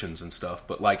musicians and stuff,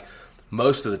 but like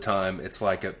most of the time, it's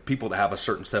like people that have a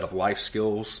certain set of life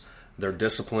skills. They're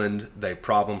disciplined. They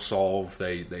problem solve.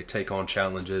 They take on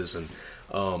challenges, and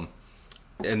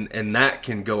that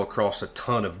can go across a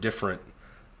ton of different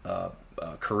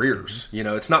careers.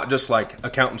 It's not just like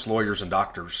accountants, lawyers, and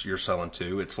doctors you're selling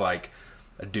to. It's like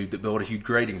a dude that built a huge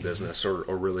grading business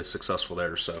or really successful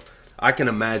there. So I can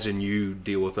imagine you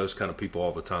deal with those kind of people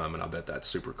all the time, and I bet that's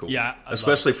super cool. Yeah,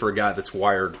 especially for a guy that's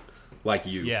wired like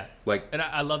you. Yeah, like, and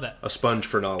I love that, a sponge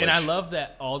for knowledge. And I love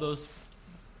that all those,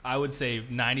 I would say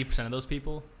 90% of those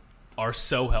people are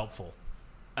so helpful.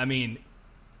 I mean,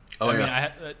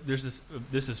 there's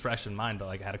this is fresh in mind, but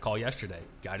like I had a call yesterday.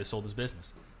 Guy just sold his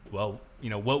business. Well,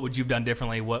 what would you have done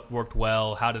differently? What worked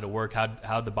well? How did it work? How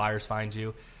did the buyers find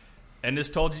you? And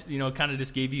just told you, kind of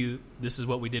just gave you, this is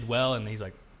what we did well. And he's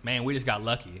like, man, we just got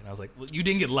lucky. And I was like, well, you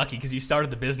didn't get lucky because you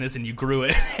started the business and you grew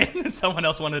it, and someone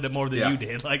else wanted it more than you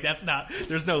did. Like,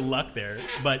 there's no luck there.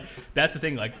 But that's the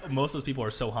thing. Like, most of those people are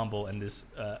so humble and just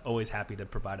always happy to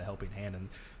provide a helping hand. And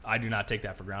I do not take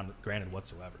that for granted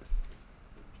whatsoever.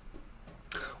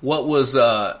 What was,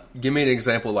 give me an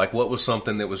example, like what was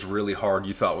something that was really hard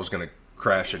you thought was going to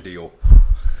crash a deal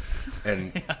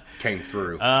and came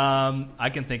through? I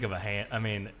can think of a hand. I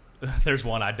mean, there's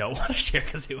one I don't want to share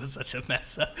because it was such a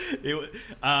mess up.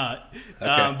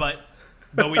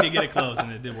 But we did get it closed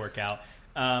and it did work out.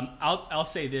 I'll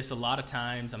say this: a lot of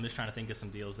times, I'm just trying to think of some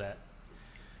deals that,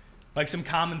 like some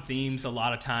common themes. A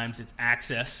lot of times, it's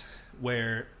access,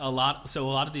 where a lot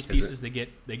of these pieces they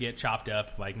get chopped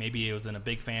up. Like maybe it was in a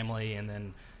big family, and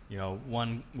then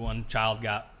one child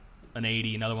got an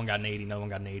 80, another one got an 80, another one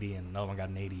got an 80, and another one got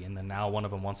an 80, and then now one of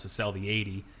them wants to sell the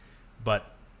 80,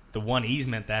 but the one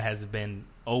easement that has been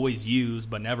always used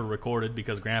but never recorded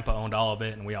because Grandpa owned all of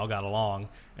it and we all got along,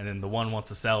 and then the one wants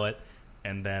to sell it,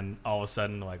 and then all of a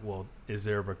sudden, like, well, is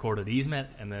there a recorded easement?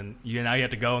 And then you have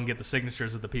to go and get the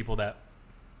signatures of the people that,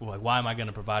 like, why am I going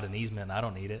to provide an easement? I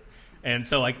don't need it. And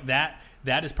so, like, that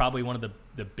is probably one of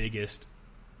the biggest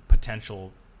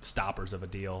potential stoppers of a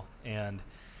deal. And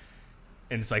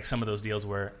it's like some of those deals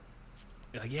where,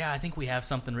 like, yeah, I think we have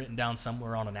something written down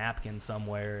somewhere on a napkin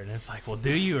somewhere, and it's like, well,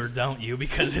 do you or don't you?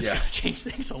 Because it's going to change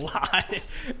things a lot.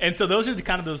 And so those are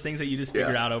kind of those things that you just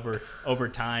figure out over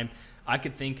time. I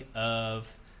could think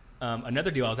of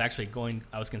another deal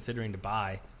I was considering to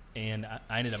buy, and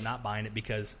I ended up not buying it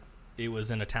because it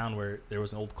was in a town where there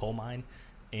was an old coal mine,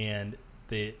 and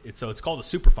so it's called a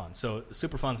superfund. So a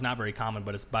superfund's not very common,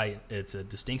 but it's a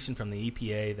distinction from the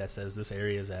EPA that says this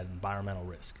area is at environmental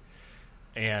risk.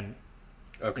 And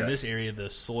in this area, the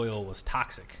soil was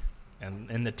toxic.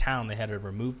 And in the town, they had to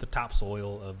remove the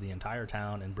topsoil of the entire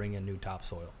town and bring in new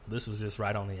topsoil. This was just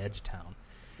right on the edge of town.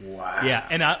 Wow. Yeah,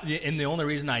 and the only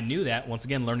reason I knew that, once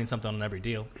again, learning something on every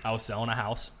deal, I was selling a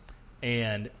house,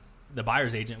 and the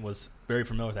buyer's agent was very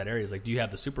familiar with that area. He's like, do you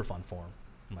have the Superfund form?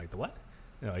 I'm like, the what?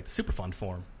 Like the Superfund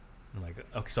form. I'm like,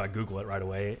 okay, so I Google it right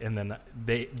away, and then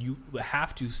you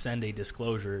have to send a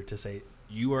disclosure to say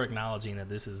you are acknowledging that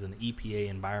this is an EPA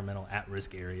environmental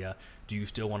at-risk area. Do you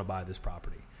still want to buy this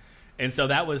property? And so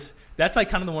that's like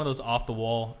kind of one of those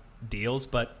off-the-wall deals,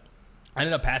 but I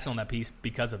ended up passing on that piece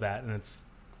because of that, and it's,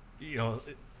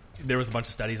 there was a bunch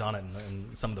of studies on it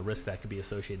and some of the risks that could be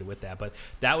associated with that, but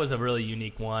that was a really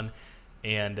unique one.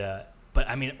 And but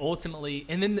I mean, ultimately,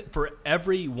 and then for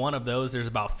every one of those, there's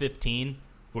about 15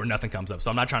 where nothing comes up. So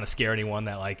I'm not trying to scare anyone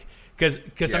that because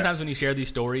sometimes when you share these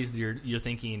stories, you're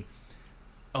thinking,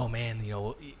 oh man,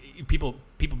 people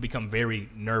become very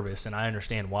nervous, and I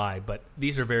understand why, but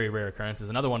these are very rare occurrences.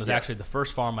 Another one is actually the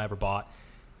first farm I ever bought,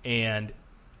 and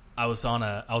I was on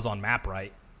MapRight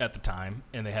at the time,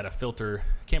 and they had a filter.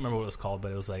 I can't remember what it was called,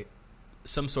 but it was like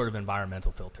some sort of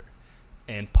environmental filter.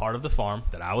 And part of the farm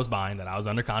that I was buying, that I was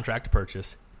under contract to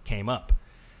purchase, came up.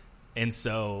 And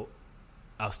so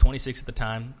I was 26 at the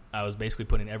time. I was basically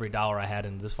putting every dollar I had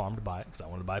into this farm to buy it because I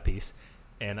wanted to buy a piece.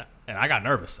 And I got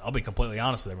nervous. I'll be completely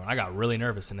honest with everyone. I got really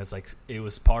nervous, and it's like it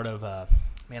was part of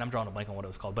I'm drawing a blank on what it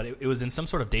was called, but it was in some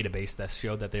sort of database that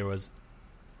showed that there was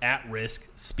at-risk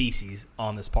species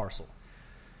on this parcel.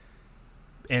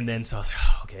 And then so I was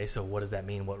like, okay, so what does that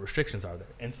mean? What restrictions are there?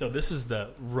 And so this is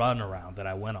the runaround that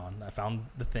I went on. I found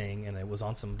the thing, and it was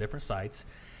on some different sites.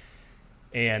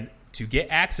 And to get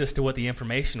access to what the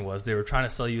information was, they were trying to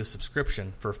sell you a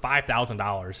subscription for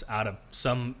 $5,000 out of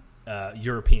some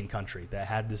European country that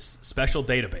had this special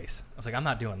database. I was like, I'm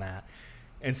not doing that.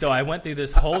 And so I went through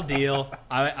this whole deal.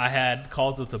 I had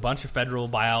calls with a bunch of federal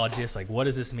biologists, like, what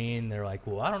does this mean? They're like,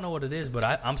 well, I don't know what it is, but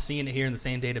I'm seeing it here in the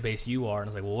same database you are. And I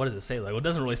was like, well, what does it say? Like, well, it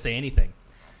doesn't really say anything.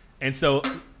 And so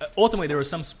ultimately there was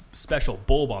some special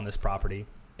bulb on this property,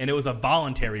 and it was a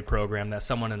voluntary program that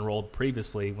someone enrolled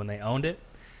previously when they owned it.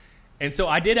 And so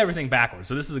I did everything backwards.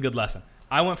 So this is a good lesson.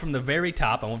 I went from the very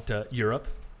top. I went to Europe.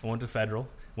 I went to federal.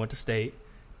 Went to state.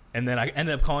 And then I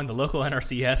ended up calling the local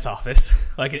NRCS office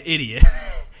like an idiot.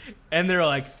 And they're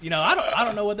like, I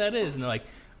don't know what that is. And they're like,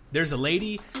 there's a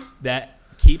lady that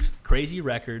keeps crazy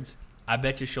records. I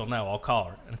bet you she'll know. I'll call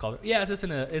her. And I call her. Yeah,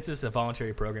 it's just a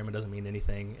voluntary program. It doesn't mean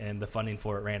anything. And the funding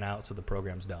for it ran out, so the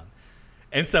program's done.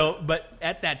 And so, but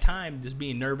at that time, just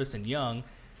being nervous and young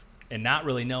and not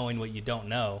really knowing what you don't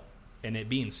know, and it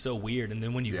being so weird. And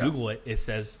then when you Google it, it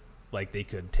says, like, they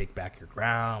could take back your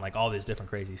ground, like all this different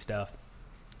crazy stuff.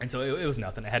 And so it was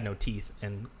nothing. It had no teeth.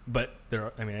 But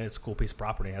it's a cool piece of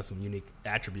property. It has some unique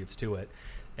attributes to it.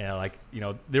 And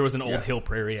there was an old hill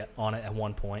prairie on it at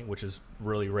one point, which is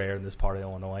really rare in this part of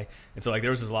Illinois. And so there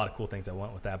was just a lot of cool things that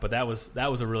went with that. But that was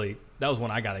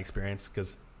when I got experience,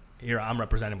 because here I'm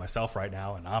representing myself right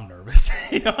now, and I'm nervous.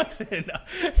 Yeah.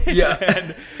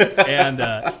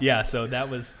 So that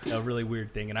was a really weird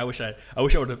thing. And I wish I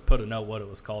would have put a note what it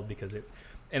was called, because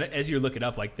and as you look it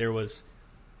up, like there was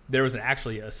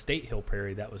actually a state hill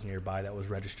prairie that was nearby that was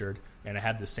registered, and it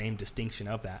had the same distinction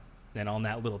of that. And on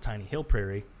that little tiny hill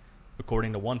prairie,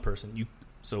 according to one person,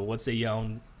 so let's say you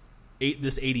own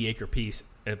this 80-acre piece,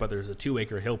 but there's a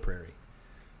 2-acre hill prairie.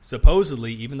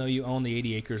 Supposedly, even though you own the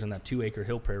 80 acres and that 2-acre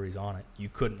hill prairie's on it, you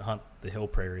couldn't hunt the hill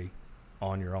prairie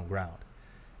on your own ground.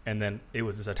 And then it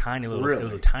was just a tiny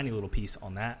little piece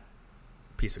on that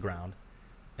piece of ground.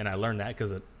 And I learned that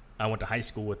because I went to high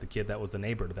school with the kid that was the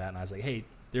neighbor to that, and I was like, hey,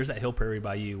 there's that hill prairie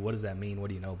by you. What does that mean? What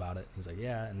do you know about it? He's like,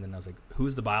 yeah. And then I was like,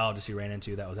 who's the biologist you ran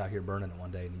into that was out here burning it one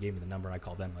day? And he gave me the number. I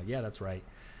called them. I'm like, yeah, that's right.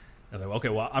 I was like, okay,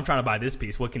 well, I'm trying to buy this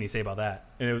piece. What can you say about that?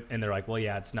 And they're like, well,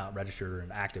 yeah, it's not registered or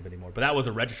active anymore. But that was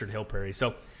a registered hill prairie.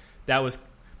 So that was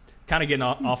kind of getting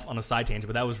off on a side tangent,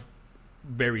 but that was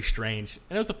very strange.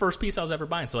 And it was the first piece I was ever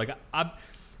buying. So, like,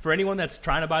 for anyone that's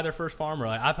trying to buy their first farm, or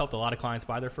I've helped a lot of clients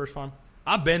buy their first farm,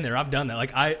 I've been there. I've done that.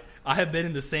 Like, I have been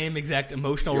in the same exact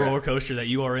emotional roller coaster that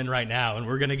you are in right now, and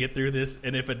we're going to get through this.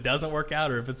 And if it doesn't work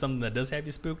out, or if it's something that does have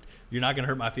you spooked, you're not going to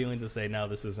hurt my feelings and say, no,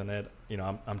 this isn't it.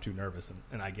 I'm too nervous,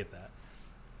 and I get that.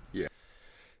 Yeah.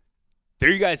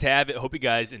 There you guys have it. Hope you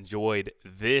guys enjoyed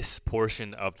this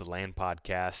portion of the Land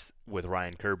Podcast with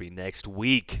Ryan Kirby. Next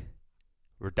week,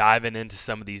 we're diving into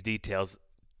some of these details.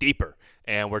 deeper.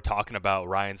 And we're talking about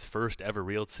Ryan's first ever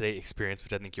real estate experience,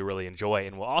 which I think you'll really enjoy.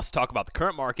 And we'll also talk about the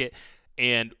current market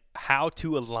and how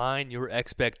to align your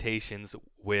expectations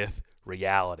with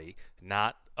reality,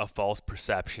 not a false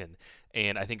perception.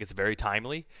 And I think it's very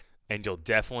timely, and you'll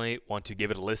definitely want to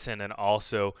give it a listen. And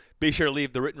also be sure to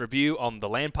leave the written review on the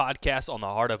Land Podcast on the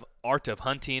Art of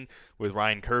Hunting with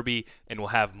Ryan Kirby, and we'll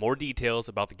have more details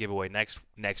about the giveaway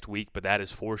next week, but that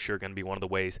is for sure going to be one of the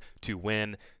ways to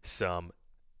win some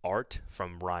art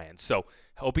from Ryan. So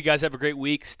hope you guys have a great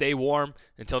week. Stay warm.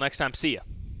 Until next time, see ya.